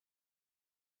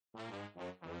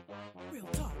Real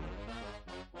talk.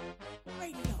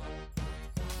 Radio.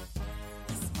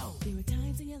 Let's go. There are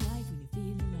times in your life when you're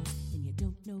feeling lost and you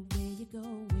don't know where you're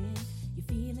going. You're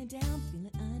feeling down,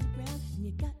 feeling underground, and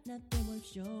you got nothing worth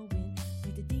showing.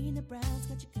 Dr. Dina Brown's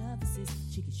got your cover, sis.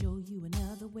 She can show you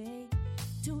another way.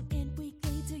 Tune in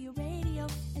weekly to your radio,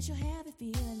 and she'll have it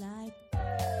feeling like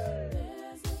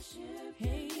there's a ship.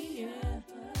 Hey, yeah.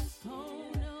 Oh,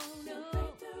 no, no. The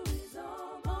breakthrough is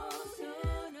almost here.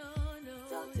 No.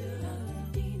 Dr.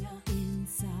 Dina.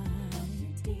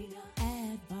 Inside. Dina.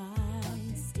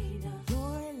 Advice. Dina.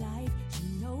 Your life, she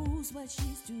knows what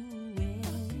she's doing.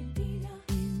 Dina.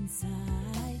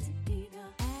 Inside. Dina.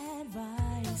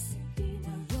 Advice.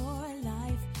 Dina. Your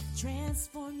life,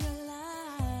 transform your life.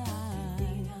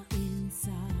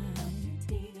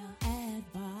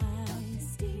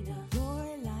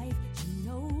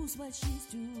 What she's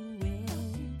doing.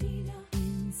 Dina.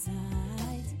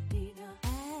 Inside. Dina.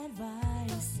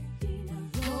 Advice. Dina.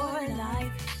 Your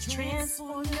life,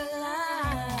 transform your life.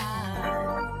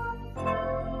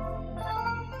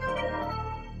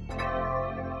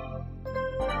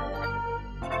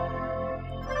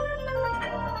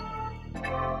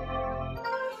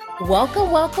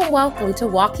 Welcome to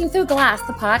Walking Through Glass,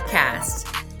 the podcast.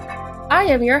 I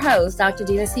am your host, Dr.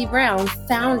 Dina C. Brown,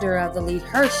 founder of the Lead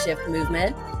Her Shift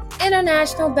movement,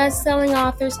 international best-selling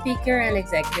author, speaker, and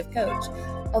executive coach,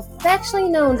 affectionately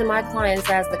known to my clients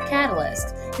as the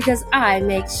Catalyst because I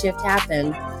make shift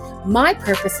happen. My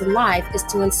purpose in life is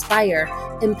to inspire,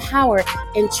 empower,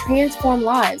 and transform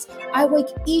lives. I wake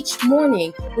each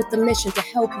morning with the mission to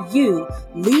help you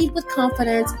lead with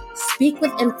confidence, speak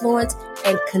with influence,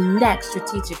 and connect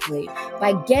strategically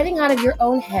by getting out of your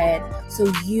own head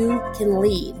so you can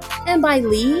lead. And by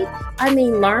lead, I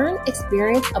mean learn,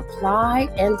 experience, apply,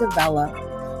 and develop.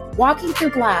 Walking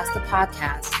Through Glass, the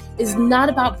podcast, is not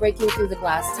about breaking through the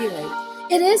glass ceiling.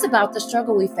 It is about the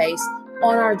struggle we face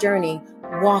on our journey,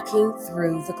 walking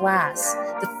through the glass.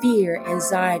 The fear,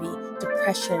 anxiety,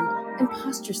 depression,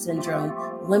 imposter syndrome,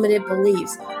 limited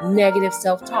beliefs, negative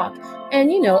self-talk, and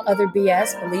other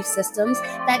BS belief systems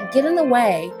that get in the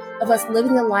way of us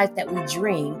living the life that we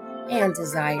dream and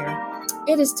desire.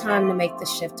 It is time to make the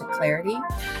shift to clarity,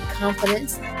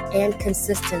 confidence, and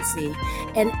consistency.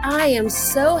 And I am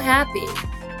so happy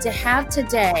to have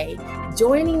today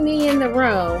joining me in the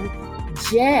room,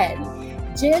 Jen.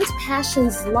 Jen's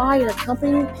passions lie in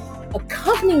accompanying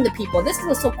the people. This is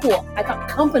what's so cool. I got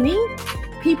accompanying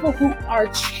people who are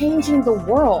changing the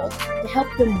world to help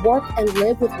them work and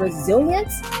live with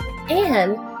resilience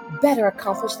and better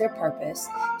accomplish their purpose.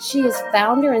 She is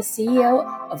founder and CEO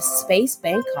of Space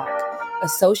Bangkok, a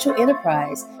social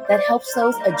enterprise that helps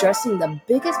those addressing the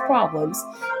biggest problems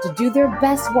to do their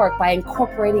best work by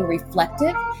incorporating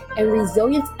reflective and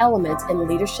resilience elements in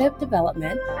leadership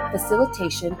development,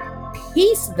 facilitation,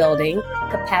 peace building,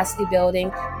 capacity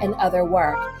building, and other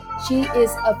work. She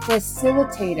is a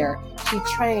facilitator. She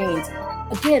trains.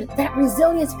 Again, that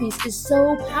resilience piece is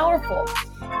so powerful.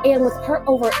 And with her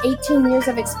over 18 years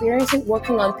of experience in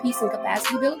working on peace and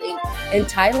capacity building in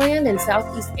Thailand and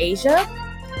Southeast Asia,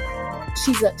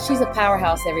 she's a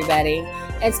powerhouse, everybody.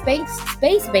 And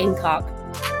Space Bangkok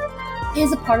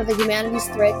is a part of the Humanities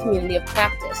Thread community of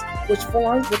practice, which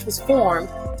was formed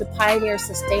to pioneer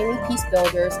sustaining peace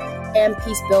builders and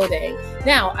peace building.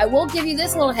 Now, I will give you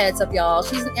this little heads up, y'all.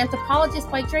 She's an anthropologist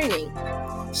by training.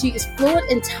 She is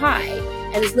fluent in Thai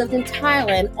and has lived in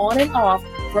Thailand on and off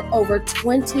for over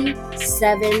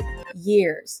 27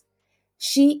 years.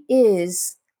 She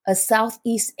is a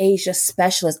Southeast Asia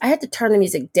specialist. I had to turn the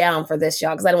music down for this,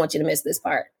 y'all, because I don't want you to miss this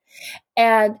part.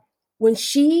 And when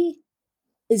she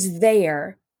is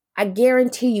there, I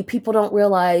guarantee you people don't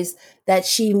realize that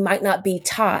she might not be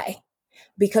Thai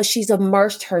because she's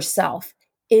immersed herself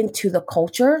into the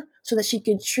culture so that she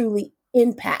can truly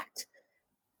impact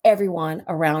everyone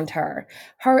around her.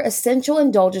 Her essential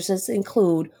indulgences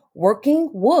include working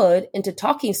wood into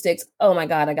talking sticks. Oh my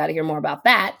God, I got to hear more about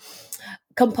that.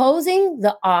 Composing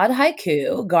the odd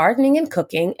haiku, gardening and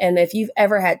cooking. And if you've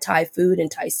ever had Thai food and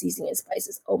Thai seasoning and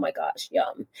spices, oh my gosh,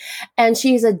 yum. And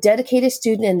she is a dedicated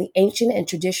student in the ancient and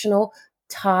traditional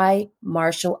Thai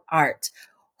martial art.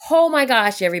 Oh my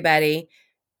gosh, everybody.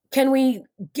 Can we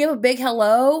give a big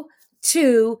hello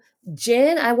to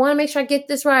Jen? I want to make sure I get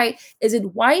this right. Is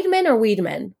it Weidman or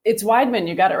Weidman? It's Weidman.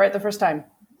 You got it right the first time.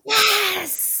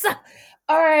 Yes.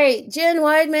 All right, Jen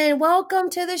Weidman, welcome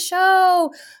to the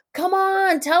show. Come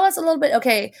on, tell us a little bit.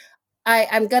 Okay,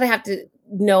 I'm going to have to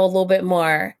know a little bit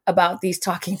more about these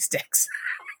talking sticks.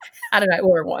 How did I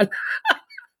order one?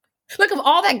 Look, of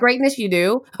all that greatness you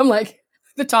do, I'm like,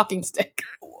 the talking stick.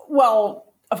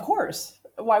 Well, of course.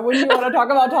 Why wouldn't you want to talk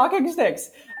about talking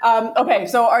sticks? Okay,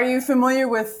 so are you familiar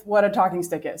with what a talking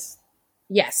stick is?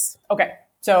 Yes. Okay,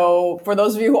 so for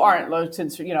those of you who aren't,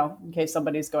 since, in case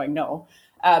somebody's going, no,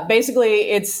 basically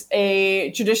it's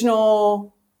a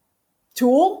traditional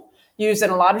tool used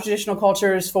in a lot of traditional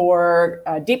cultures for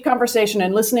deep conversation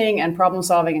and listening and problem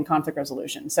solving and conflict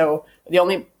resolution. So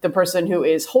the person who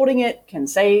is holding it can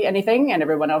say anything and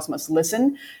everyone else must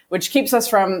listen, which keeps us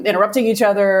from interrupting each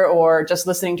other or just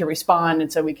listening to respond.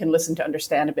 And so we can listen to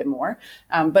understand a bit more.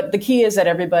 But the key is that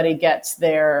everybody gets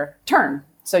their turn.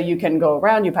 So you can go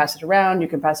around, you pass it around, you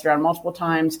can pass it around multiple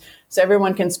times. So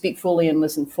everyone can speak fully and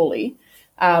listen fully.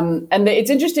 And it's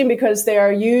interesting because they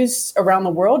are used around the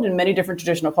world in many different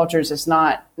traditional cultures. It's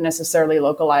not necessarily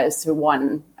localized to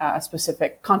one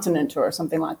specific continent or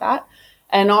something like that.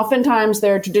 And oftentimes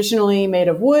they're traditionally made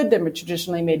of wood, they're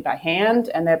traditionally made by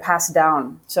hand, and they're passed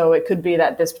down. So it could be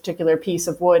that this particular piece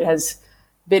of wood has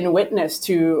been witness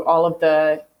to all of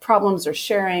the problems or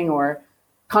sharing or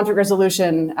conflict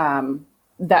resolution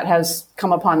that has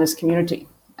come upon this community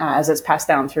as it's passed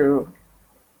down through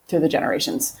the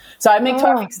generations. So I make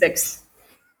talking sticks.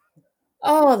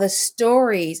 Oh, the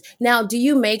stories. Now, do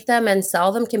you make them and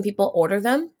sell them? Can people order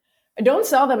them? I don't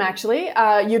sell them, actually.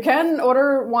 You can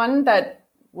order one that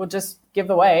we'll just give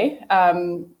away.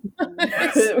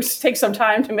 It takes some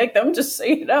time to make them, just so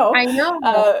you know. I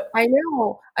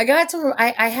know. I got to.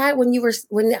 I had when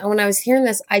I was hearing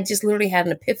this, I just literally had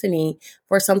an epiphany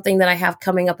for something that I have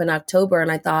coming up in October,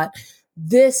 and I thought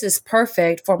this is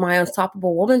perfect for my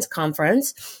Unstoppable Women's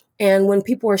Conference. And when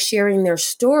people are sharing their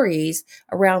stories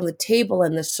around the table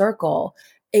in the circle,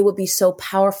 it would be so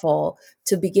powerful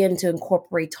to begin to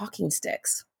incorporate talking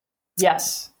sticks.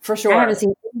 Yes, for sure. I haven't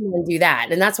seen anyone do that.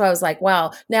 And that's why I was like,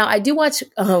 wow. Now, I do watch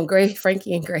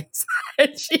Frankie and Grace.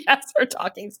 And she has her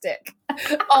talking stick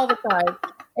all the time.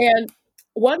 And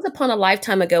once upon a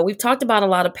lifetime ago, we've talked about a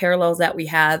lot of parallels that we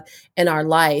have in our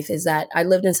life, is that I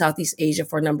lived in Southeast Asia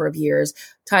for a number of years.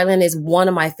 Thailand is one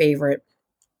of my favorite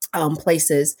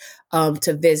places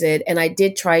to visit. And I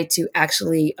did try to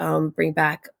actually bring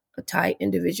back a Thai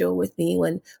individual with me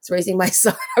when I was raising my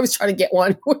son. I was trying to get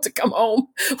one to come home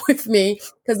with me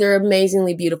because they're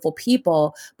amazingly beautiful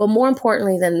people. But more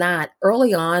importantly than that,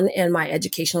 early on in my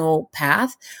educational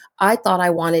path, I thought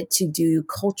I wanted to do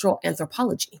cultural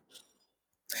anthropology.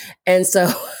 And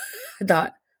so I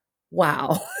thought,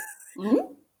 wow.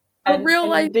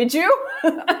 Mm-hmm. Did you?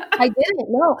 I didn't.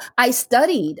 No, I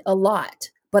studied a lot.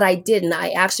 But I didn't. I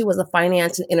actually was a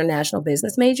finance and international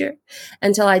business major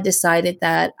until I decided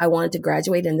that I wanted to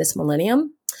graduate in this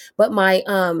millennium. But my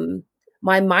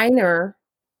minor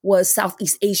was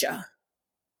Southeast Asia.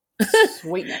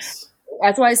 Sweetness.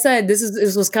 That's why I said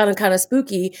this was kind of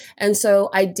spooky. And so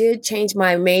I did change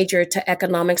my major to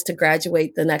economics to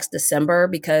graduate the next December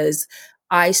because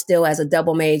I still, as a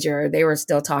double major, they were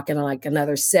still talking like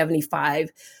another 75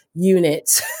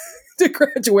 units to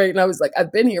graduate. And I was like,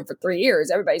 I've been here for 3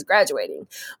 years. Everybody's graduating.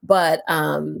 But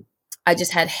I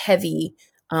just had heavy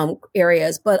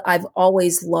areas. But I've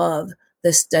always loved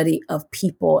the study of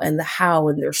people and the how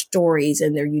and their stories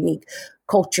and their unique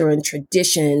culture and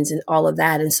traditions and all of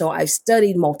that. And so I've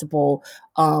studied multiple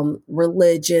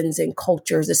religions and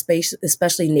cultures,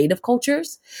 especially native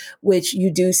cultures, which you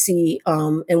do see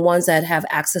and ones that have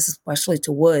access, especially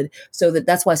to wood. So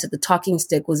that's why I said the talking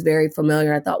stick was very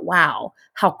familiar. I thought, wow,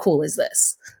 how cool is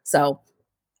this? So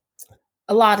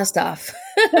a lot of stuff.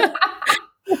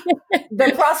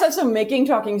 The process of making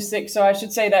talking sticks. So I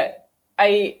should say that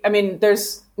I mean,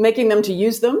 there's making them to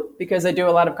use them because I do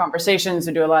a lot of conversations,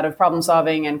 I do a lot of problem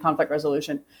solving and conflict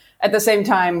resolution. At the same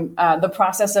time, the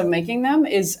process of making them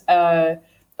is a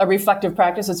reflective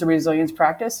practice. It's a resilience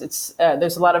practice. It's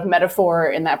there's a lot of metaphor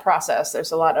in that process.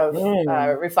 There's a lot of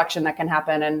reflection that can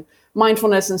happen and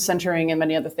mindfulness and centering and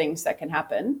many other things that can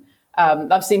happen.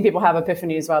 I've seen people have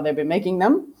epiphanies while they've been making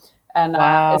them. And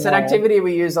it's an activity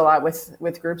we use a lot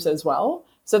with groups as well.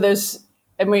 So there's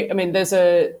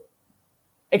a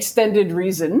extended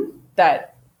reason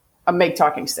that I make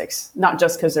talking sticks, not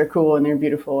just because they're cool and they're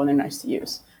beautiful and they're nice to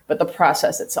use, but the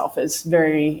process itself is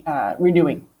very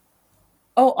renewing.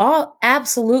 Oh,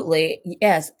 absolutely.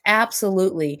 Yes,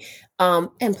 absolutely.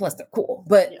 And plus they're cool,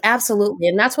 but absolutely.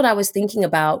 And that's what I was thinking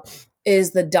about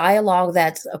is the dialogue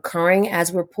that's occurring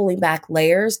as we're pulling back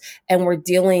layers and we're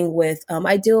dealing with,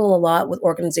 I deal a lot with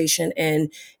organization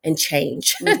and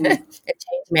change and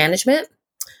change management,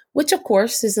 which of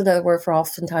course is another word for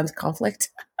oftentimes conflict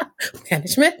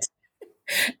management.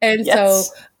 And so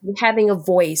Yes. having a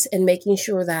voice and making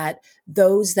sure that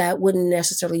those that wouldn't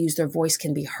necessarily use their voice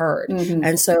can be heard. Mm-hmm.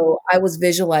 And so I was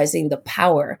visualizing the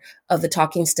power of the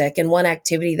talking stick. And one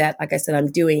activity that, like I said,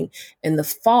 I'm doing in the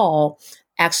fall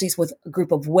actually is with a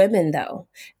group of women though.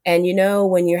 And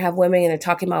when you have women and they're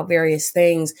talking about various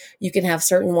things, you can have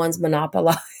certain ones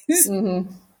monopolize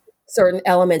Mm-hmm. certain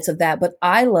elements of that. But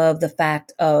I love the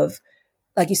fact of,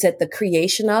 like you said, the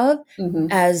creation of Mm-hmm.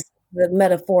 as the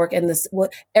metaphoric and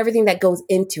everything that goes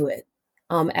into it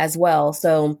as well.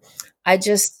 So I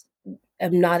just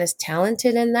am not as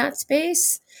talented in that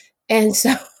space. And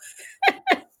so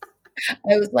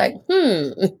I was like,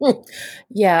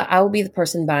 yeah, I will be the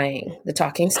person buying the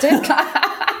talking stick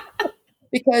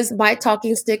because my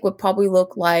talking stick would probably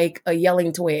look like a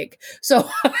yelling twig. So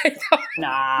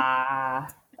Nah,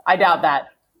 I doubt that.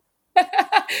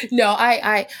 no,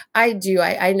 I do.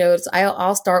 I notice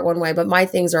I'll start one way, but my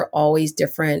things are always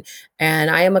different. And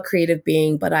I am a creative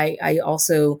being, but I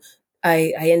also,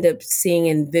 I end up seeing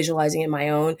and visualizing it my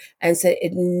own. And so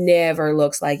it never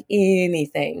looks like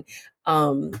anything.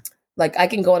 Like I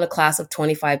can go in a class of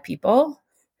 25 people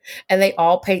and they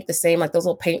all paint the same, like those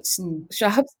little paint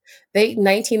shops.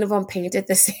 19 of them painted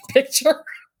the same picture.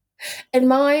 And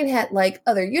mine had like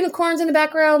other unicorns in the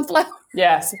background, flowers.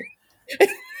 Yes.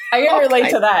 I can relate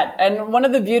to that. And one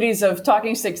of the beauties of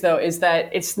talking sticks, though, is that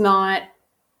it's not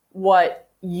what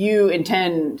you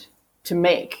intend to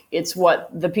make. It's what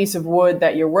the piece of wood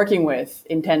that you're working with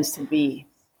intends to be.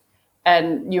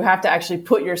 And you have to actually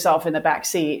put yourself in the back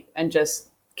seat and just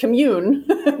commune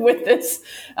with this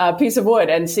piece of wood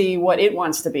and see what it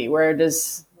wants to be.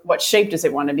 What shape does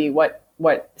it want to be? What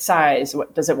size?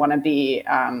 What does it want to be?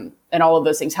 And all of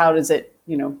those things. How does it,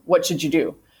 what should you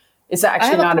do? It's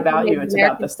actually not about you. It's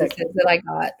about the stick that I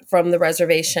got from the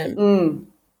reservation.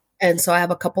 And so I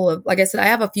have a couple of, like I said, I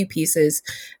have a few pieces,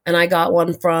 and I got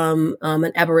one from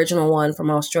an Aboriginal one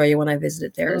from Australia when I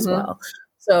visited there as well.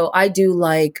 So I do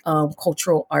like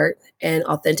cultural art and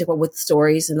authentic with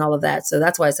stories and all of that. So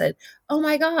that's why I said, oh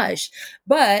my gosh.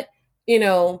 But,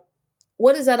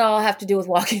 what does that all have to do with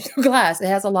walking through glass? It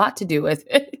has a lot to do with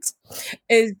it.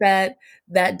 Is that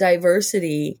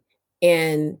diversity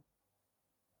in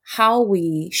how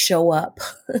we show up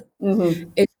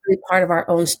it's really part of our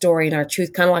own story and our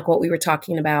truth, kind of like what we were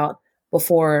talking about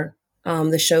before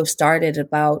the show started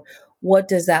about what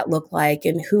does that look like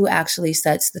and who actually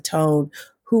sets the tone,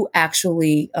 who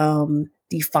actually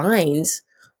defines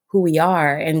who we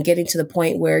are, and getting to the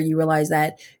point where you realize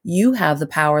that you have the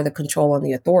power, the control, and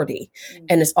the authority.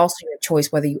 And it's also your choice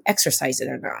whether you exercise it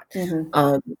or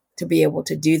not to be able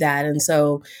to do that. And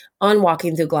so on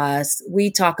Walking Through Glass,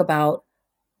 we talk about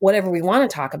whatever we want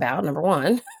to talk about, number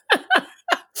one,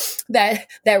 that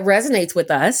resonates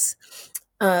with us.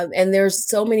 And there's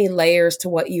so many layers to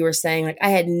what you were saying. Like I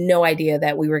had no idea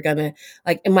that we were going to,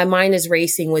 and my mind is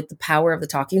racing with the power of the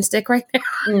talking stick right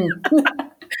now.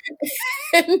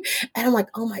 and I'm like,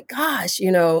 oh my gosh,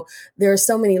 there are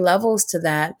so many levels to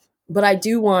that. But I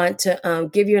do want to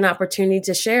give you an opportunity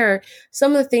to share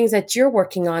some of the things that you're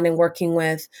working on and working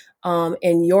with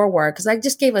in your work. Because I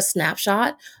just gave a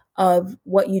snapshot of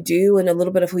what you do and a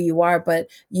little bit of who you are, but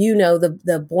you have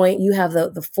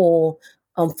the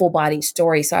full body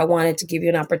story. So I wanted to give you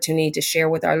an opportunity to share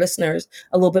with our listeners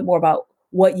a little bit more about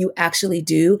what you actually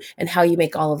do and how you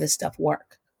make all of this stuff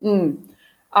work.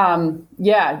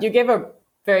 Yeah, you gave a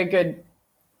very good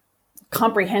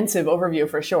comprehensive overview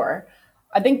for sure.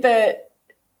 I think that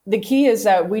the key is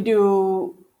that we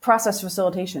do process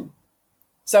facilitation.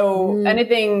 So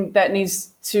anything that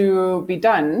needs to be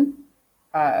done,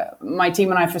 my team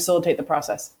and I facilitate the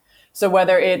process. So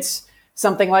whether it's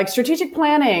something like strategic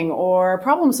planning or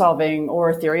problem solving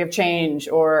or theory of change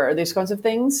or these kinds of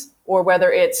things, or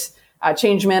whether it's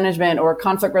change management or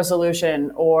conflict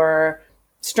resolution or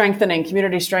strengthening,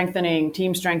 community strengthening,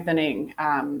 team strengthening,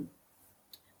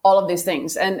 all of these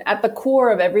things. And at the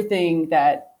core of everything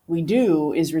that we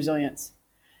do is resilience.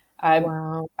 I've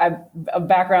a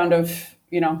background of,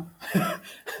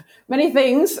 many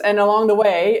things. And along the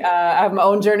way, I have my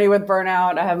own journey with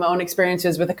burnout. I have my own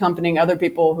experiences with accompanying other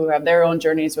people who have their own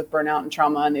journeys with burnout and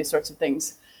trauma and these sorts of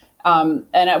things. And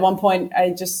at one point, I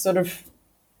just sort of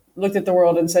looked at the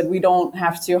world and said, we don't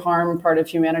have to harm part of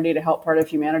humanity to help part of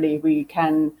humanity. We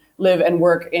can live and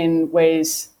work in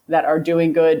ways that are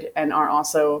doing good and are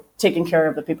also taking care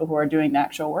of the people who are doing the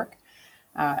actual work.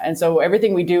 And so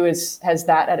everything we do has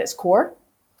that at its core.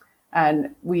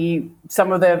 And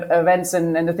some of the events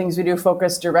and the things we do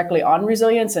focus directly on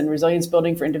resilience and resilience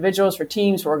building for individuals, for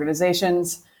teams, for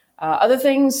organizations. Other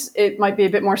things, it might be a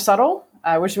bit more subtle.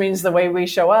 which means the way we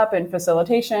show up in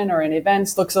facilitation or in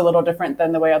events looks a little different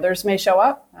than the way others may show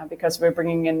up because we're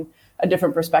bringing in a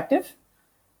different perspective,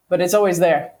 but it's always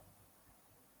there.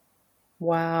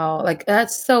 Wow. Like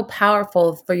that's so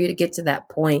powerful for you to get to that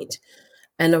point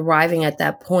and arriving at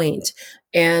that point.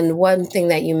 And one thing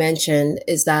that you mentioned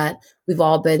is that we've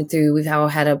all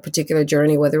had a particular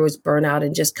journey, whether it was burnout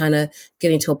and just kind of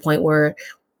getting to a point where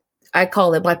I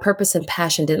call it my purpose and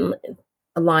passion didn't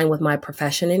align with my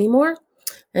profession anymore.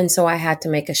 And so I had to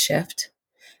make a shift.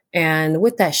 And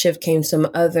with that shift came some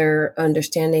other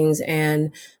understandings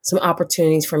and some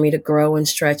opportunities for me to grow and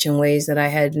stretch in ways that I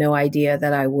had no idea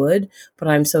that I would. But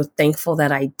I'm so thankful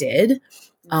that I did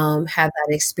have that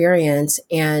experience.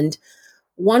 And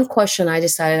one question I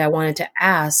decided I wanted to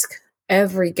ask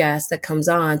every guest that comes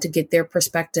on to get their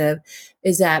perspective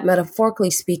is that, metaphorically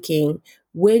speaking,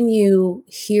 when you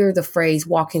hear the phrase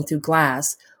walking through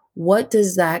glass, what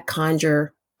does that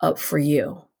conjure up for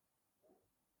you?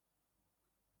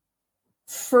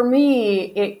 For me,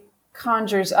 it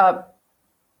conjures up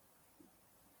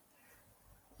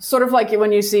sort of like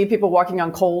when you see people walking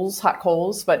on coals, hot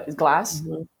coals, but it's glass.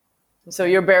 Mm-hmm. So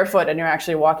you're barefoot and you're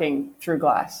actually walking through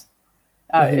glass,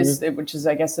 which is,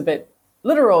 I guess, a bit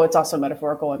literal. It's also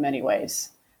metaphorical in many ways.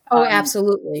 Oh,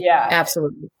 absolutely. Yeah.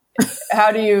 Absolutely.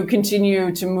 How do you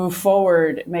continue to move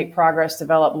forward, make progress,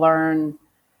 develop, learn,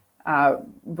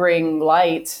 bring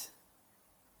light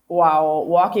while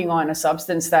walking on a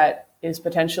substance that is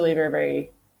potentially very,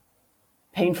 very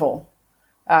painful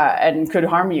and could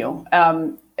harm you?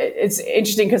 It's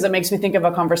interesting because it makes me think of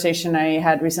a conversation I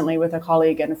had recently with a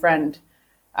colleague and a friend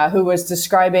who was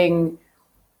describing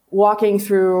walking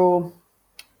through,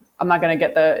 I'm not going to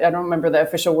get I don't remember the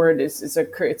official word, it's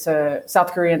a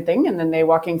South Korean thing, and then they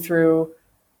walking through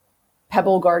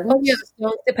Pebble Gardens. Oh, yeah,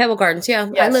 the Pebble Gardens, yeah.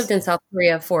 Yes. I lived in South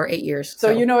Korea for 8 years. So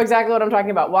you know exactly what I'm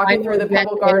talking about, walking through the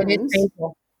Pebble Gardens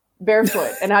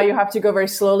barefoot, and how you have to go very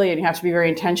slowly and you have to be very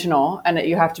intentional and that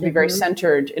you have to be very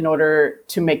centered in order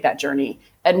to make that journey.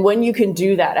 And when you can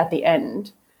do that at the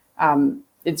end,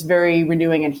 it's very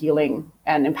renewing and healing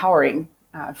and empowering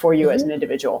for you as an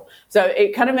individual. So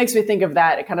it kind of makes me think of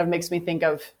that. It kind of makes me think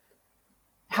of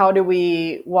how do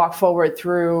we walk forward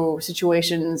through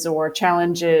situations or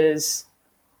challenges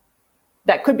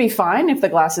that could be fine if the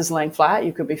glass is laying flat.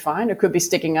 You could be fine. It could be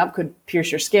sticking up, could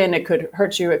pierce your skin. It could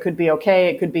hurt you. It could be okay.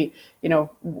 It could be,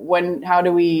 how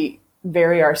do we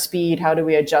vary our speed? How do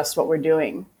we adjust what we're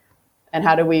doing? And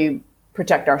how do we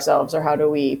protect ourselves, or how do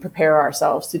we prepare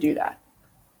ourselves to do that?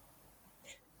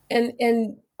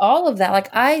 And all of that, like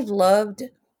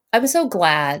I'm so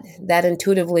glad that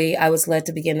intuitively I was led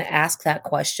to begin to ask that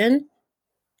question.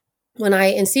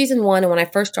 In season 1 and when I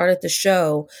first started the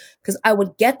show, because I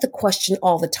would get the question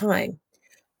all the time.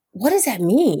 What does that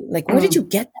mean? Like, where did you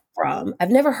get that from?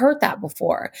 I've never heard that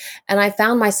before. And I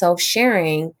found myself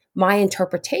sharing my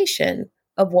interpretation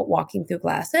of what walking through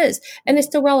glass is. And it's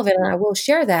still relevant, and I will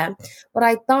share that. But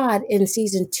I thought in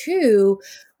season 2,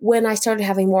 when I started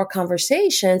having more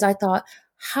conversations, I thought,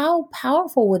 how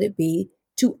powerful would it be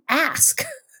to ask?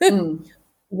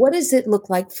 What does it look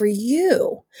like for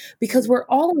you? Because we're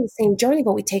all on the same journey,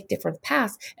 but we take different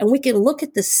paths, and we can look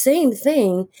at the same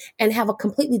thing and have a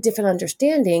completely different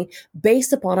understanding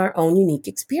based upon our own unique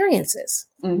experiences.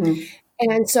 Mm-hmm.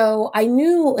 And so I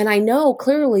knew, and I know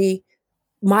clearly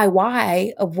my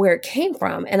why of where it came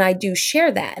from. And I do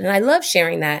share that. And I love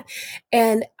sharing that.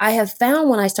 And I have found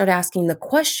when I start asking the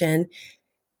question,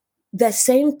 that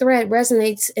same thread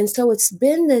resonates. And so it's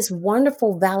been this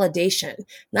wonderful validation.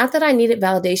 Not that I needed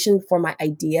validation for my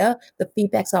idea. The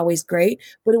feedback's always great,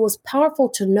 but it was powerful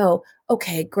to know,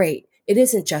 okay, great. It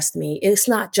isn't just me. It's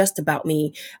not just about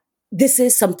me. This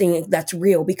is something that's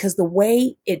real, because the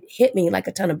way it hit me like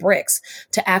a ton of bricks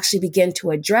to actually begin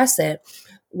to address it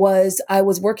was I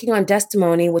was working on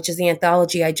Testimony, which is the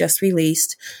anthology I just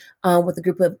released with a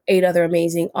group of 8 other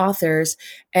amazing authors.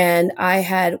 And I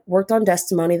had worked on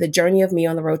Testimony, the journey of me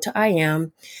on the road to I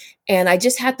Am. And I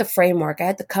just had the framework. I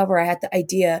had the cover. I had the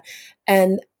idea.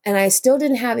 And I still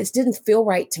didn't feel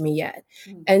right to me yet.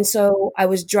 Mm-hmm. And so I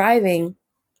was driving,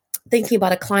 thinking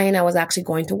about a client I was actually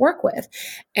going to work with.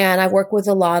 And I work with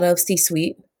a lot of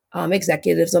C-suite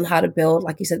executives on how to build,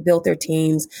 like you said, build their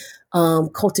teams,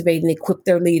 cultivate and equip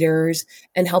their leaders,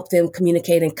 and help them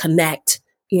communicate and connect,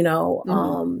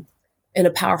 in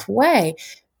a powerful way.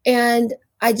 And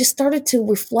I just started to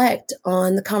reflect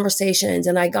on the conversations,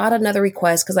 and I got another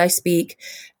request because I speak,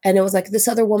 and it was like this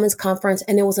other women's conference.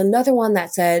 And it was another one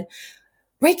that said,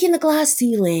 breaking the glass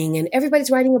ceiling, and everybody's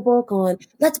writing a book on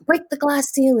let's break the glass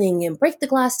ceiling and break the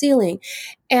glass ceiling.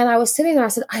 And I was sitting there, I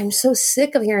said, I'm so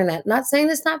sick of hearing that. Not saying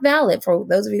it's not valid for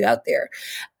those of you out there.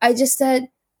 I just said,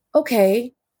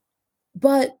 okay,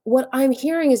 but what I'm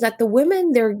hearing is that the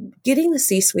women, they're getting the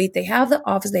C-suite, they have the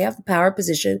office, they have the power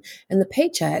position and the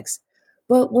paychecks.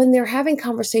 But when they're having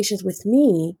conversations with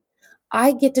me,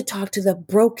 I get to talk to the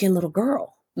broken little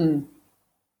girl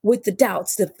with the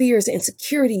doubts, the fears, the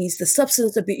insecurities, the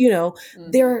substance abuse.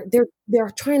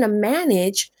 They're trying to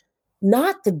manage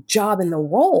not the job and the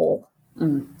role,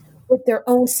 but their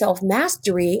own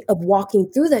self-mastery of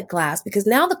walking through that glass. Because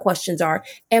now the questions are,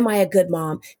 am I a good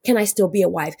mom? Can I still be a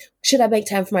wife? Should I make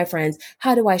time for my friends?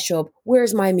 How do I show up?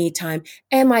 Where's my me time?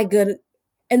 Am I good?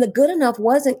 And the good enough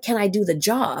wasn't, can I do the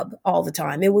job all the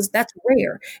time? That's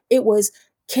rare. It was,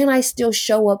 can I still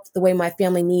show up the way my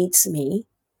family needs me?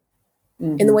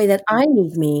 In the way that I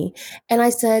need me. And I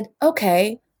said,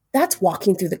 okay, that's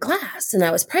walking through the glass. And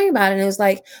I was praying about it. And it was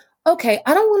like, okay,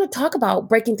 I don't want to talk about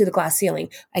breaking through the glass ceiling.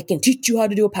 I can teach you how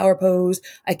to do a power pose.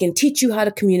 I can teach you how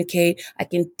to communicate. I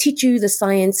can teach you the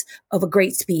science of a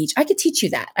great speech. I could teach you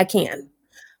that. I can.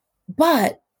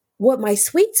 But what my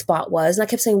sweet spot was, and I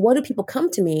kept saying, what do people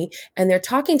come to me and they're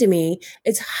talking to me?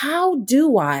 It's how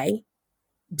do I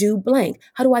do blank?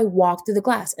 How do I walk through the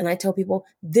glass? And I tell people,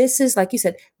 this is, like you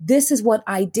said, this is what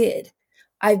I did.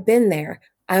 I've been there.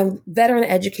 I'm a veteran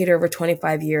educator over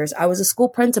 25 years. I was a school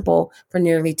principal for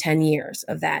nearly 10 years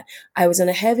of that. I was in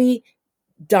a heavy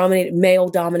male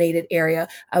dominated area.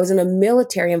 I was in a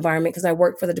military environment because I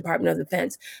worked for the Department of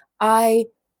Defense. I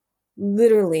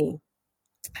literally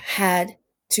had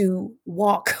to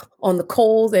walk on the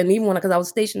coals, and even because I was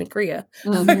stationed in Korea, I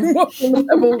walked on the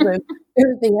pebbles and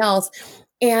everything else.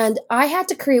 And I had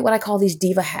to create what I call these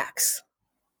diva hacks.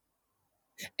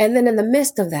 And then in the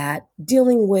midst of that,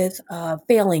 dealing with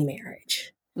failing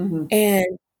marriage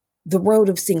and the road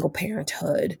of single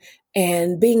parenthood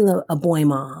and being a boy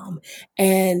mom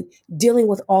and dealing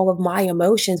with all of my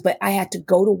emotions. But I had to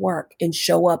go to work and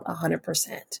show up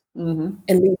 100% and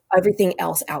leave everything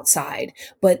else outside.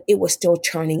 But it was still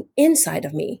churning inside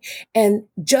of me. And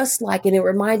and it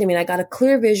reminded me, and I got a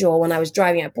clear visual when I was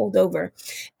driving, I pulled over,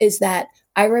 is that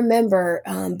I remember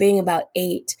being about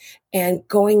 8 and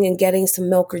going and getting some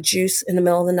milk or juice in the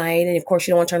middle of the night. And of course,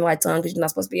 you don't want to turn the lights on because you're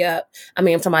not supposed to be up. I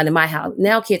mean, I'm talking about in my house.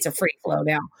 Now kids are free flow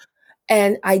now.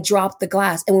 And I dropped the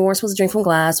glass, and we weren't supposed to drink from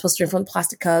glass, supposed to drink from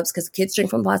plastic cups because kids drink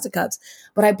from plastic cups.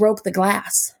 But I broke the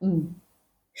glass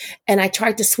and I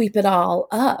tried to sweep it all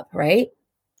up, right?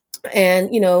 And,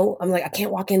 I'm like, I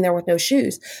can't walk in there with no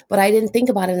shoes. But I didn't think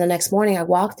about it. The next morning, I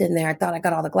walked in there. I thought I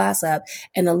got all the glass up,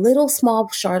 and a little small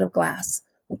shard of glass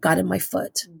got in my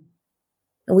foot.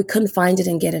 And we couldn't find it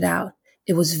and get it out.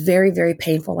 It was very, very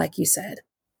painful, like you said.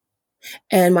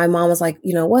 And my mom was like,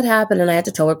 what happened? And I had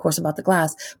to tell her, of course, about the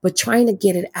glass. But trying to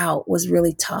get it out was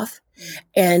really tough.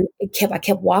 And I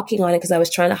kept walking on it because I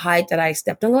was trying to hide that I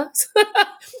stepped on glass.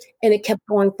 And it kept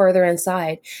going further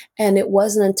inside. And it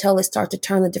wasn't until it started to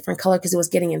turn a different color because it was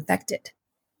getting infected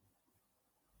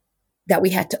that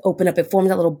we had to open up. It formed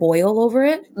a little boil over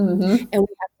it. And we had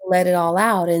to let it all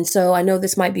out. And so I know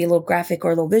this might be a little graphic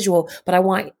or a little visual, but I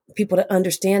want people to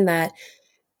understand that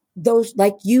those,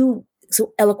 like you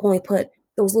so eloquently put,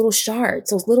 those little shards,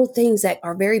 those little things that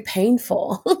are very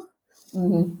painful.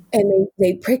 And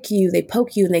they prick you, they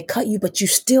poke you, and they cut you, but you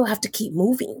still have to keep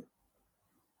moving.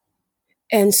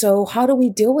 And so how do we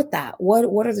deal with that? What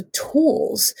are the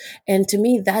tools? And to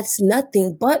me, that's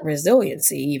nothing but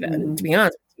resiliency, even, to be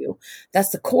honest with you. That's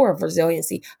the core of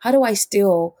resiliency. How do I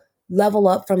still level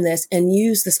up from this and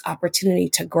use this opportunity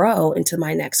to grow into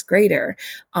my next grader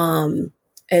and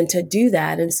to do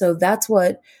that? And so that's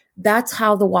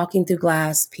how the walking through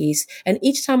glass piece. And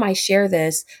each time I share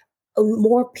this,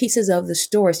 more pieces of the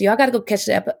story. So y'all got to go catch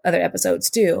the other episodes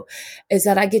too, is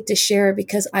that I get to share it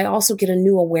because I also get a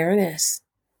new awareness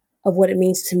of what it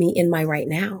means to me in my right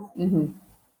now,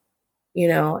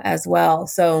 as well.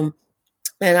 So,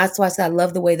 and that's why I said, I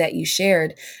love the way that you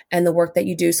shared and the work that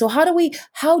you do. So how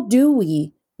do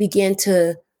we begin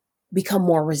to become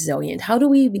more resilient? How do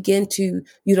we begin to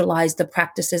utilize the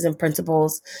practices and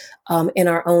principles in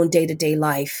our own day-to-day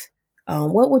life?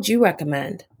 What would you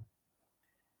recommend?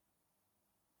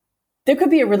 There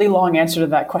could be a really long answer to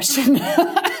that question. Okay.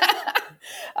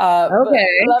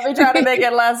 Let me try to make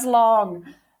it less long.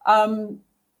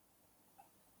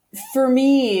 For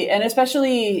me, and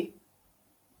especially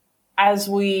as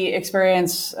we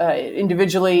experience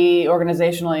individually,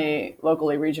 organizationally,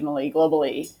 locally, regionally,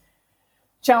 globally,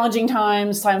 challenging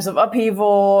times of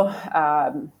upheaval,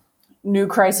 new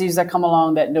crises that come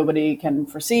along that nobody can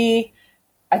foresee,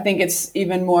 I think it's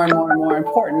even more and more and more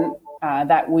important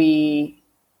that we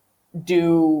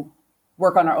do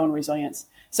work on our own resilience.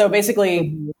 So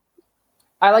basically,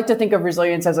 I like to think of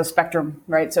resilience as a spectrum,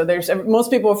 right? So most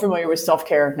people are familiar with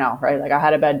self-care now, right? Like I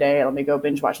had a bad day, let me go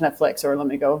binge watch Netflix or let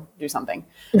me go do something.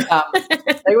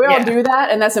 Like we all do that,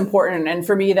 and that's important. And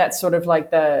for me, that's sort of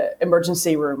like the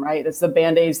emergency room, right? It's the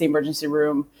Band-Aids, the emergency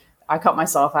room. I cut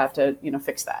myself, I have to,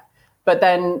 fix that. But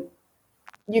then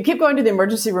you keep going to the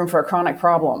emergency room for a chronic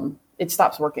problem, it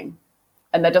stops working.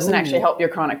 And that doesn't actually help your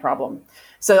chronic problem.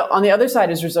 So on the other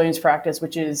side is resilience practice,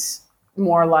 which is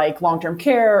more like long-term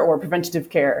care or preventative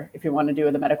care, if you want to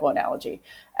do the medical analogy.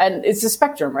 And it's a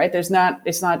spectrum, right? It's not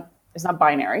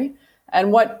binary.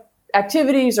 And what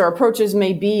activities or approaches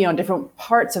may be on different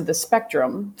parts of the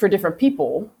spectrum for different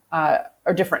people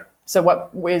are different. So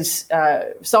what is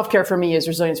self-care for me is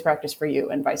resilience practice for you,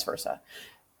 and vice versa.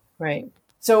 Right.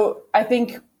 So I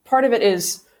think part of it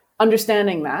is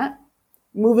understanding that,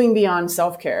 moving beyond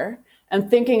self-care, and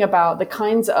thinking about the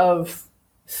kinds of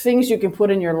things you can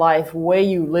put in your life, way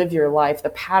you live your life, the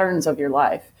patterns of your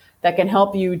life that can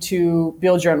help you to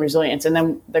build your own resilience. And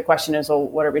then the question is, well,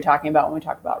 what are we talking about when we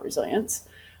talk about resilience?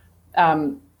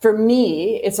 For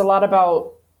me, it's a lot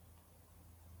about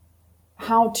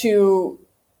how to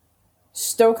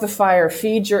stoke the fire,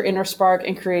 feed your inner spark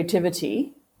and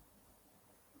creativity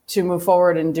to move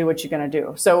forward and do what you're going to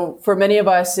do. So for many of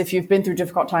us, if you've been through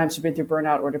difficult times, you've been through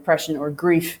burnout or depression or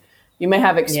grief, you may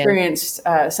have experienced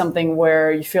something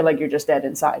where you feel like you're just dead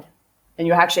inside and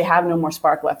you actually have no more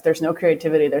spark left. There's no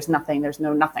creativity. There's nothing. There's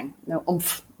no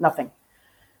oomph, nothing.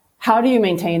 How do you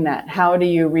maintain that? How do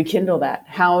you rekindle that?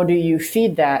 How do you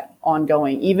feed that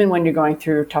ongoing, even when you're going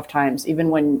through tough times, even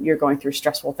when you're going through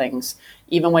stressful things,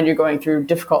 even when you're going through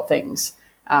difficult things,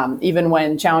 even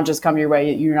when challenges come your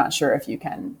way, you're not sure if you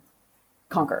can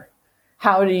conquer?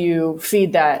 How do you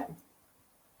feed that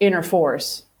inner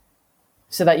force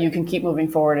so that you can keep moving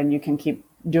forward and you can keep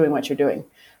doing what you're doing?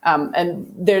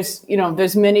 And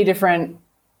there's many different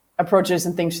approaches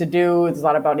and things to do. There's a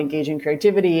lot about engaging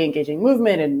creativity, engaging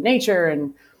movement and nature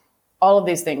and all of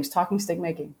these things, talking stick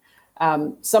making.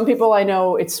 Some people I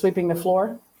know it's sweeping the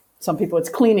floor. Some people it's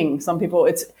cleaning. Some people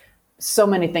it's so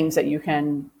many things that you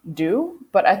can do.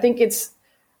 But I think it's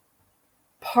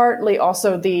partly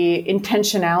also the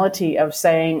intentionality of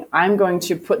saying, I'm going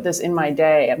to put this in my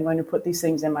day. I'm going to put these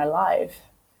things in my life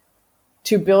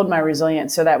to build my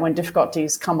resilience so that when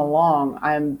difficulties come along,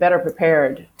 I'm better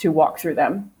prepared to walk through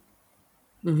them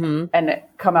and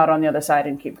come out on the other side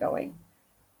and keep going.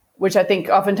 Which I think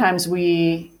oftentimes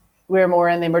we're more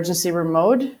in the emergency room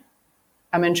mode.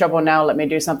 I'm in trouble now. Let me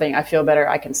do something. I feel better.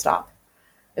 I can stop.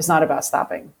 It's not about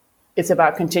stopping. It's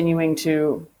about continuing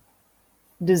to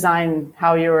design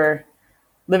how you're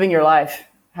living your life,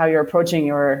 how you're approaching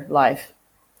your life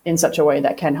in such a way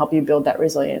that can help you build that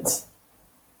resilience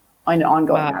in an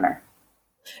ongoing manner.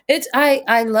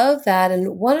 I love that.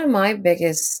 And one of my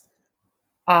biggest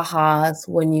ahas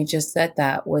when you just said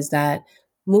that was that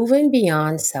moving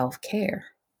beyond self-care.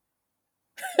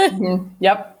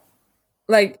 Yep.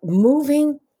 Like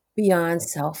moving beyond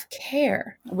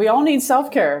self-care. We all need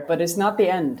self-care, but it's not the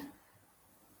end.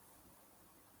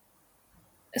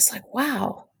 It's like,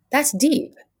 wow, that's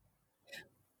deep.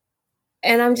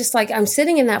 And I'm just like, I'm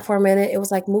sitting in that for a minute. It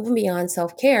was like moving beyond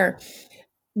self-care.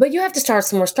 But you have to start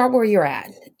somewhere, start where you're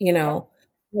at,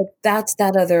 That's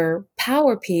that other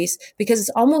power piece, because it's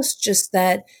almost just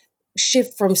that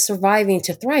shift from surviving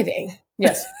to thriving.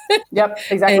 Yes. Yep,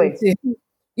 exactly.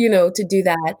 To do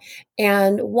that.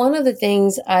 And one of the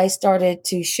things I started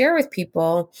to share with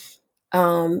people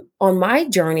on my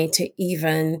journey to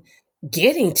even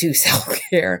getting to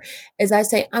self-care is I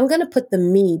say, I'm going to put the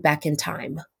me back in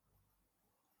time.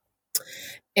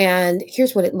 And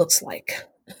here's what it looks like.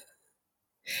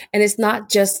 And it's not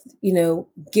just,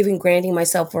 granting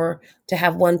myself to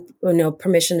have one,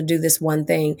 permission to do this one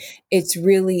thing. It's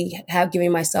really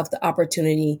giving myself the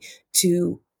opportunity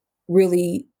to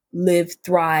really live,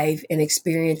 thrive, and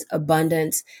experience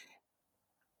abundance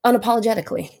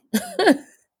unapologetically.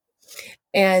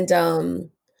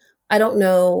 And I don't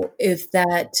know if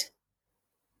that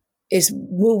is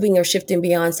moving or shifting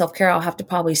beyond self-care. I'll have to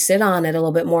probably sit on it a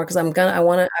little bit more because I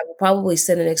will probably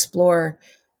sit and explore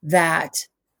that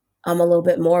a little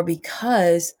bit more,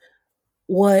 because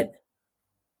what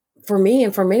for me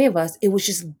and for many of us, it was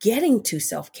just getting to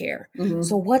self-care.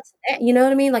 So what's that? You know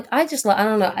what I mean? Like, I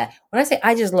don't know. When I say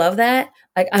I just love that,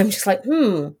 like, I'm just like,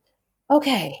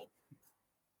 okay,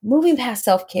 moving past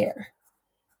self-care,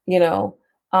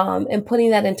 and putting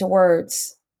that into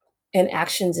words and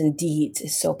actions and deeds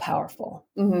is so powerful.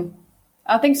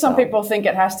 I think some people think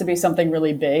it has to be something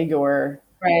really big or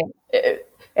right.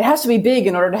 it has to be big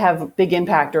in order to have a big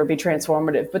impact or be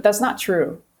transformative, but that's not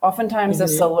true. Oftentimes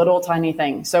that's a little tiny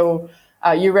thing. So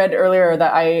you read earlier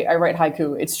that I write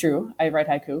haiku. It's true. I write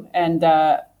haiku. And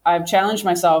I've challenged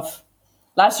myself.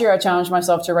 Last year, I challenged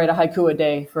myself to write a haiku a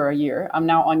day for a year. I'm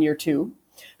now on year 2.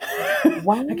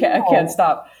 Wow. I can't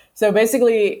stop. So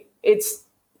basically, it's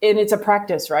a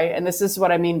practice, right? And this is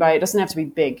what I mean by it doesn't have to be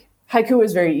big. Haiku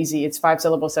is very easy. It's 5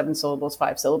 syllables, 7 syllables,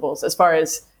 5 syllables. As far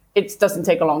as it doesn't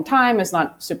take a long time, it's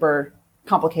not super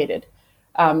complicated.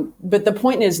 But the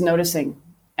point is noticing.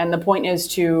 And the point is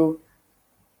to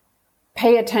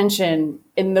pay attention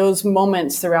in those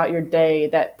moments throughout your day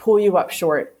that pull you up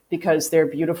short because they're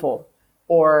beautiful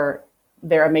or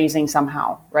they're amazing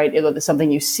somehow, right? It's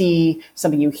something you see,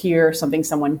 something you hear, something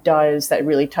someone does that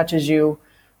really touches you,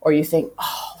 or you think,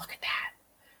 oh, look at that.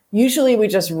 Usually we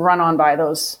just run on by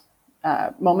those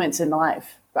moments in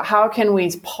life. But how can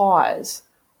we pause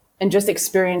and just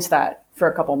experience that for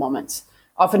a couple moments?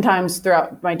 Oftentimes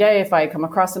throughout my day, if I come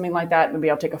across something like that, maybe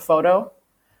I'll take a photo.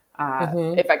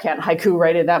 If I can't haiku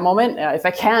right in that moment, if I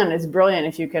can, it's brilliant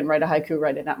if you can write a haiku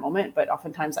right in that moment, but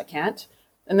oftentimes I can't.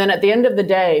 And then at the end of the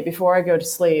day, before I go to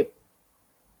sleep,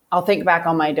 I'll think back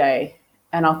on my day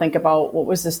and I'll think about what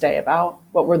was this day about?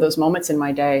 What were those moments in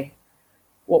my day?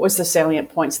 What was the salient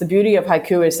points? The beauty of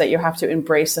haiku is that you have to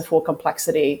embrace the full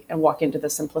complexity and walk into the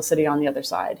simplicity on the other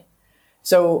side.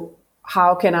 So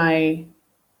how can I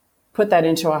put that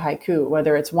into a haiku,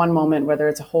 whether it's one moment, whether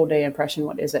it's a whole day impression,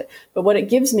 what is it? But what it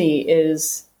gives me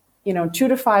is, 2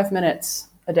 to 5 minutes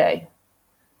a day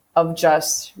of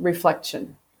just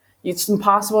reflection. It's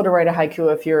impossible to write a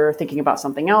haiku if you're thinking about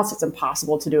something else. It's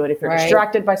impossible to do it if you're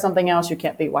distracted by something else. You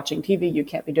can't be watching TV. You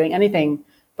can't be doing anything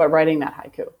but writing that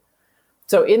haiku.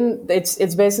 So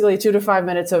it's basically 2 to 5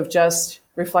 minutes of just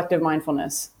reflective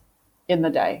mindfulness in the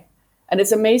day. And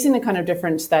it's amazing the kind of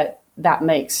difference that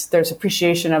makes. There's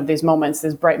appreciation of these moments,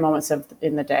 these bright moments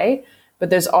in the day,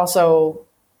 but there's also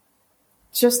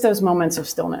just those moments of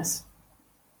stillness.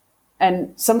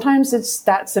 And sometimes it's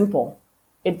that simple.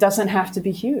 It doesn't have to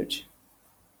be huge.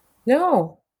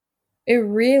 No, it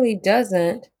really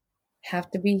doesn't have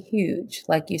to be huge,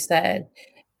 like you said.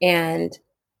 And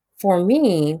for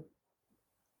me,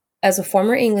 as a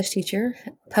former English teacher,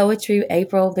 poetry,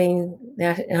 April being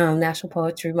National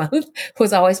Poetry Month,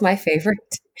 was always my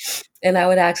favorite. And I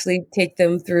would actually take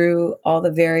them through all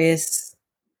the various,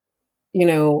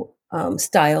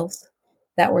 styles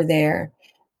that were there.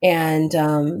 And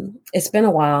it's been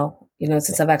a while,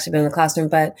 since I've actually been in the classroom,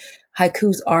 but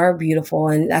haikus are beautiful.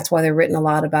 And that's why they're written a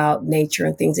lot about nature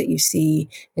and things that you see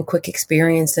and quick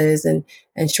experiences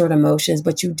and short emotions.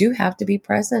 But you do have to be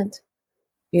present,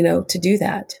 to do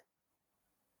that.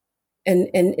 And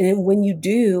when you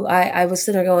do, I was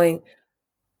sitting there going,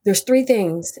 there's 3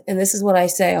 things, and this is what I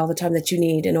say all the time that you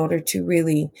need in order to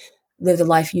really live the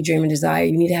life you dream and desire.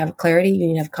 You need to have clarity, you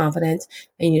need to have confidence,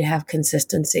 and you need to have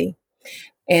consistency.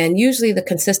 And usually the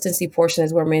consistency portion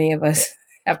is where many of us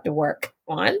have to work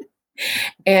on.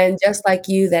 And just like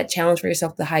you, that challenge for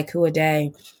yourself, the haiku a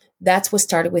day, that's what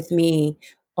started with me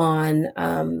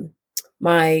on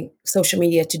my social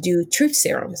media to do truth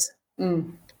serums.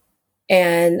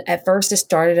 And at first it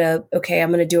started I'm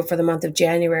going to do it for the month of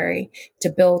January to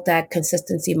build that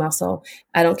consistency muscle.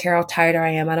 I don't care how tired I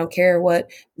am. I don't care what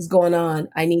is going on.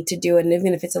 I need to do it. And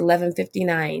even if it's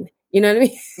 11:59, you know what I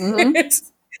mean?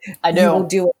 Mm-hmm. I do. You will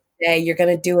do it today. You're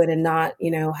going to do it and not, you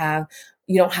don't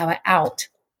have an out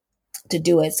to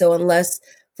do it. So unless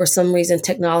for some reason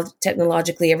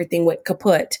technologically everything went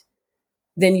kaput,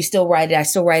 then you still write it. I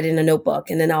still write it in a notebook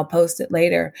and then I'll post it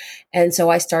later. And so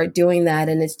I start doing that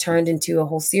and it's turned into a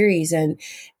whole series and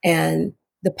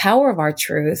the power of our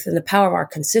truth and the power of our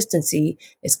consistency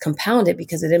is compounded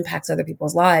because it impacts other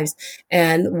people's lives.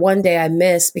 And one day I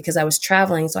missed because I was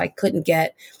traveling, so I couldn't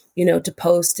get, to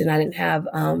post and I didn't have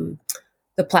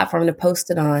the platform to post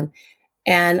it on.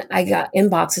 And I got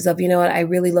inboxes of, I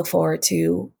really look forward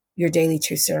to your daily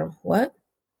truth serum. What?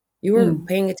 You were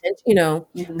paying attention,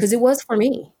 because it was for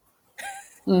me.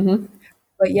 Mm-hmm.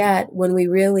 But yet, when we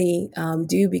really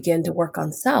do begin to work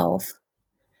on self,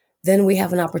 then we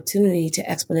have an opportunity to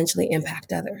exponentially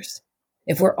impact others.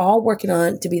 If we're all working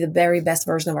on to be the very best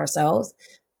version of ourselves,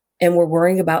 and we're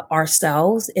worrying about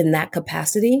ourselves in that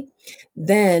capacity,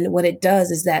 then what it does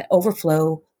is that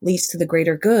overflow leads to the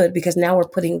greater good because now we're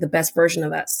putting the best version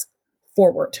of us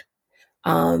forward.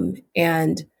 And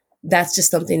that's just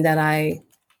something that I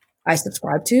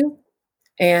subscribe to.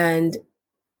 And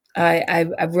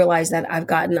I've realized that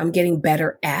I'm getting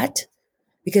better at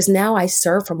because now I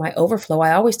serve from my overflow.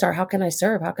 I always start, how can I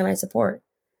serve? How can I support?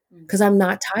 Because I'm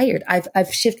not tired.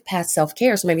 I've shifted past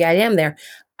self-care. So maybe I am there.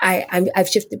 I've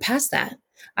shifted past that.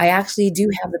 I actually do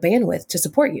have the bandwidth to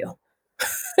support you,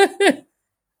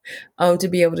 to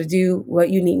be able to do what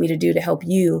you need me to do to help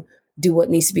you do what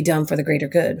needs to be done for the greater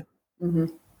good. Mm-hmm.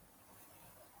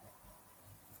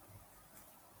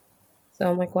 So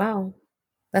I'm like, wow,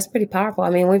 that's pretty powerful. I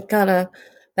mean,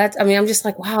 I'm just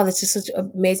like, wow, that's just such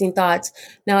amazing thoughts.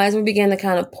 Now, as we begin to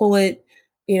kind of pull it,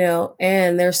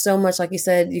 and there's so much, like you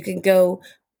said, you can go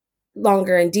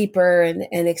longer and deeper and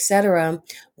et cetera,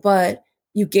 but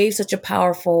you gave such a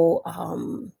powerful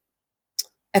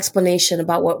explanation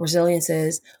about what resilience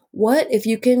is. What if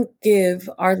you can give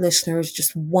our listeners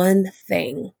just one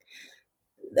thing,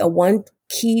 one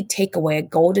key takeaway, a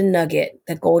golden nugget,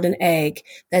 the golden egg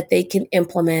that they can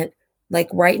implement like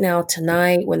right now,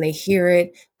 tonight, when they hear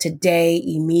it, today,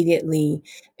 immediately,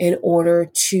 in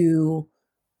order to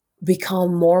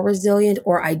become more resilient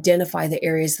or identify the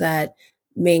areas that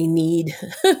may need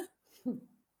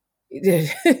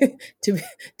to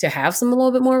have some a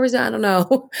little bit more resilience. I don't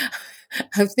know.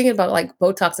 I was thinking about like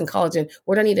Botox and collagen.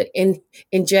 Where do I need to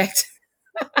inject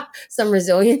some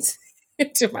resilience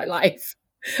into my life?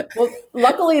 Well,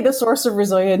 luckily, the source of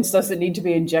resilience doesn't need to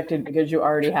be injected because you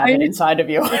already have it inside of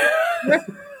you.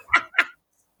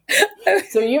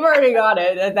 So you've already got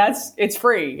it, and it's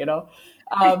free, Yay!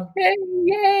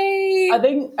 I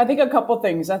think a couple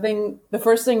things. I think the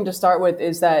first thing to start with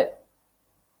is that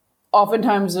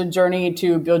oftentimes the journey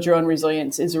to build your own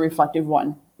resilience is a reflective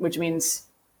one, which means,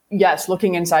 yes,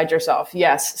 looking inside yourself.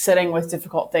 Yes, sitting with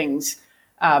difficult things,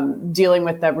 dealing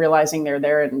with them, realizing they're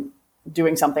there, and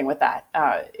doing something with that.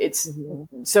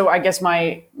 So I guess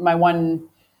my one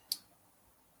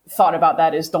thought about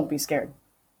that is don't be scared.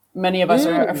 Many of us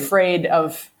are afraid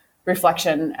of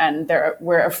reflection, and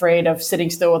we're afraid of sitting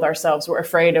still with ourselves. We're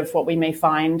afraid of what we may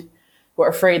find. We're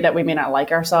afraid that we may not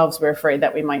like ourselves. We're afraid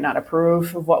that we might not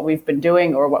approve of what we've been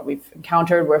doing or what we've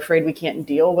encountered. We're afraid we can't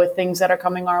deal with things that are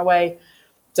coming our way.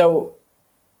 So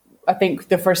I think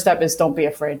the first step is don't be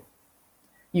afraid.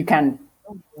 You can.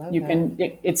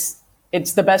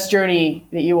 It's the best journey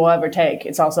that you will ever take.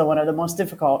 It's also one of the most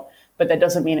difficult, but that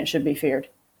doesn't mean it should be feared.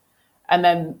 And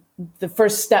then the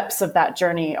first steps of that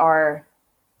journey are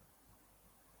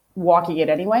walking it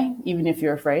anyway, even if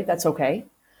you're afraid, that's okay.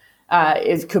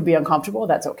 It could be uncomfortable,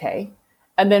 that's okay.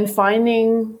 And then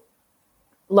finding,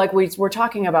 like we're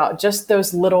talking about, just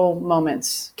those little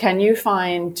moments. Can you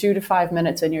find 2 to 5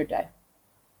 minutes in your day,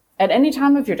 at any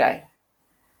time of your day,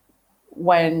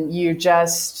 when you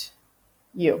just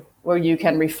where you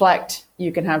can reflect,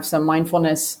 you can have some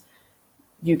mindfulness,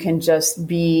 you can just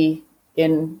be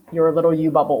in your little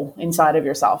you bubble inside of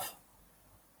yourself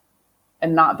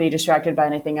and not be distracted by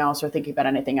anything else or thinking about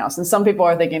anything else. And some people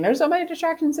are thinking, there's so many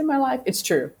distractions in my life. It's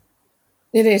true.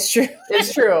 It is true.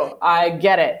 It's true. I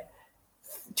get it.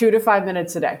 2 to 5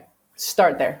 minutes a day.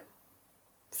 Start there.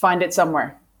 Find it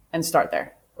somewhere and start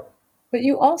there. But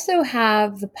you also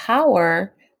have the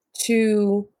power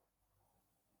to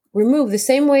remove, the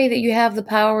same way that you have the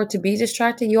power to be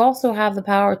distracted, you also have the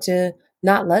power to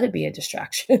not let it be a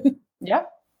distraction. Yeah.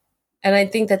 And I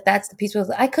think that that's the piece where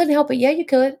I couldn't help it. Yeah, you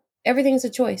could. Everything's a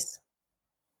choice.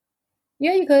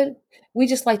 Yeah, you could. We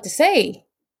just like to say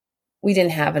we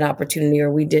didn't have an opportunity,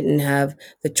 or we didn't have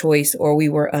the choice, or we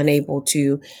were unable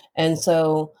to. And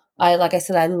so like I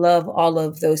said, I love all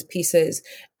of those pieces.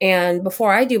 And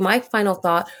before I do my final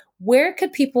thought, where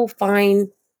could people find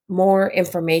more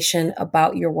information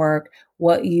about your work,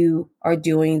 what you are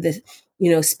doing,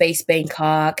 Space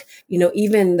Bangkok,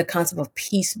 even the concept of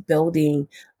peace building?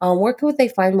 Where could they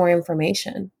find more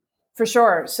information? For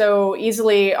sure. So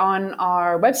easily on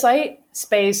our website,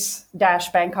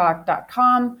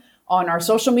 space-bangkok.com, on our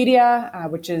social media,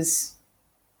 which is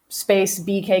Space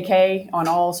BKK on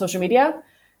all social media.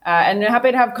 And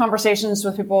happy to have conversations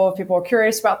with people. If people are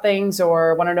curious about things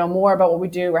or want to know more about what we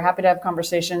do, we're happy to have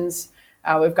conversations.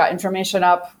 We've got information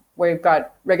up. We've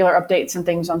got regular updates and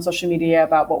things on social media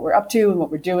about what we're up to and what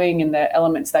we're doing and the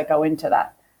elements that go into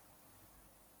that.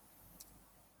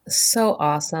 So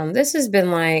awesome. This has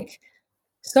been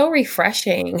so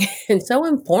refreshing and so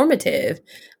informative.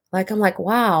 I'm like,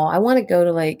 wow, I want to go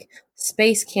to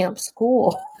space camp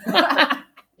school.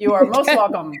 You are most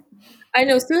welcome. I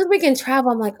know. As soon as we can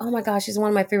travel, I'm like, oh my gosh, it's one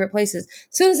of my favorite places.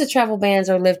 As soon as the travel bans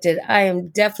are lifted, I am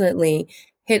definitely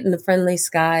hitting the friendly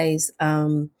skies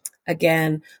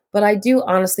again. But I do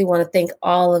honestly want to thank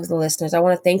all of the listeners. I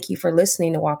want to thank you for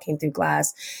listening to Walking Through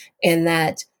Glass, and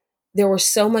that there was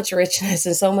so much richness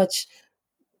and so much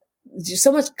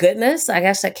goodness, I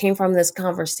guess, that came from this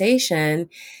conversation,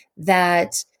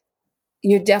 that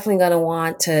you're definitely going to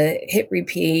want to hit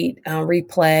repeat,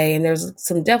 replay, and there's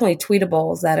some definitely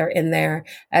tweetables that are in there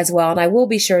as well. And I will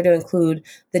be sure to include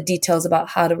the details about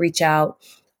how to reach out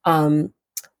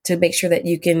to make sure that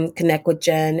you can connect with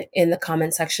Jen in the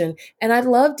comment section. And I'd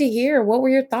love to hear, what were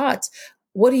your thoughts?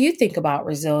 What do you think about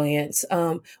resilience?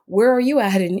 Where are you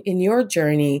at in your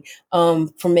journey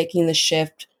from making the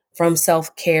shift from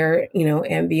self-care,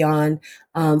 and beyond,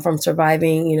 from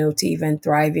surviving, to even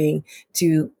thriving,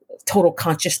 to total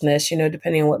consciousness,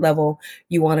 depending on what level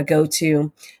you want to go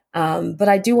to. But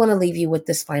I do want to leave you with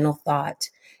this final thought,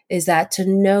 is that to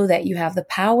know that you have the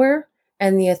power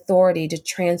and the authority to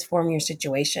transform your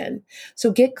situation.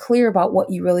 So get clear about what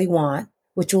you really want,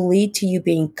 which will lead to you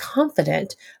being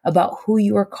confident about who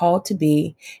you are called to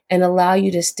be and allow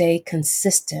you to stay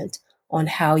consistent on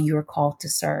how you are called to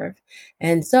serve.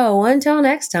 And so until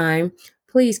next time,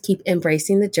 please keep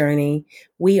embracing the journey.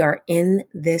 We are in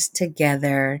this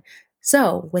together.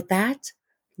 So with that,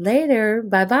 later.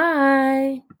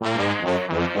 Bye-bye.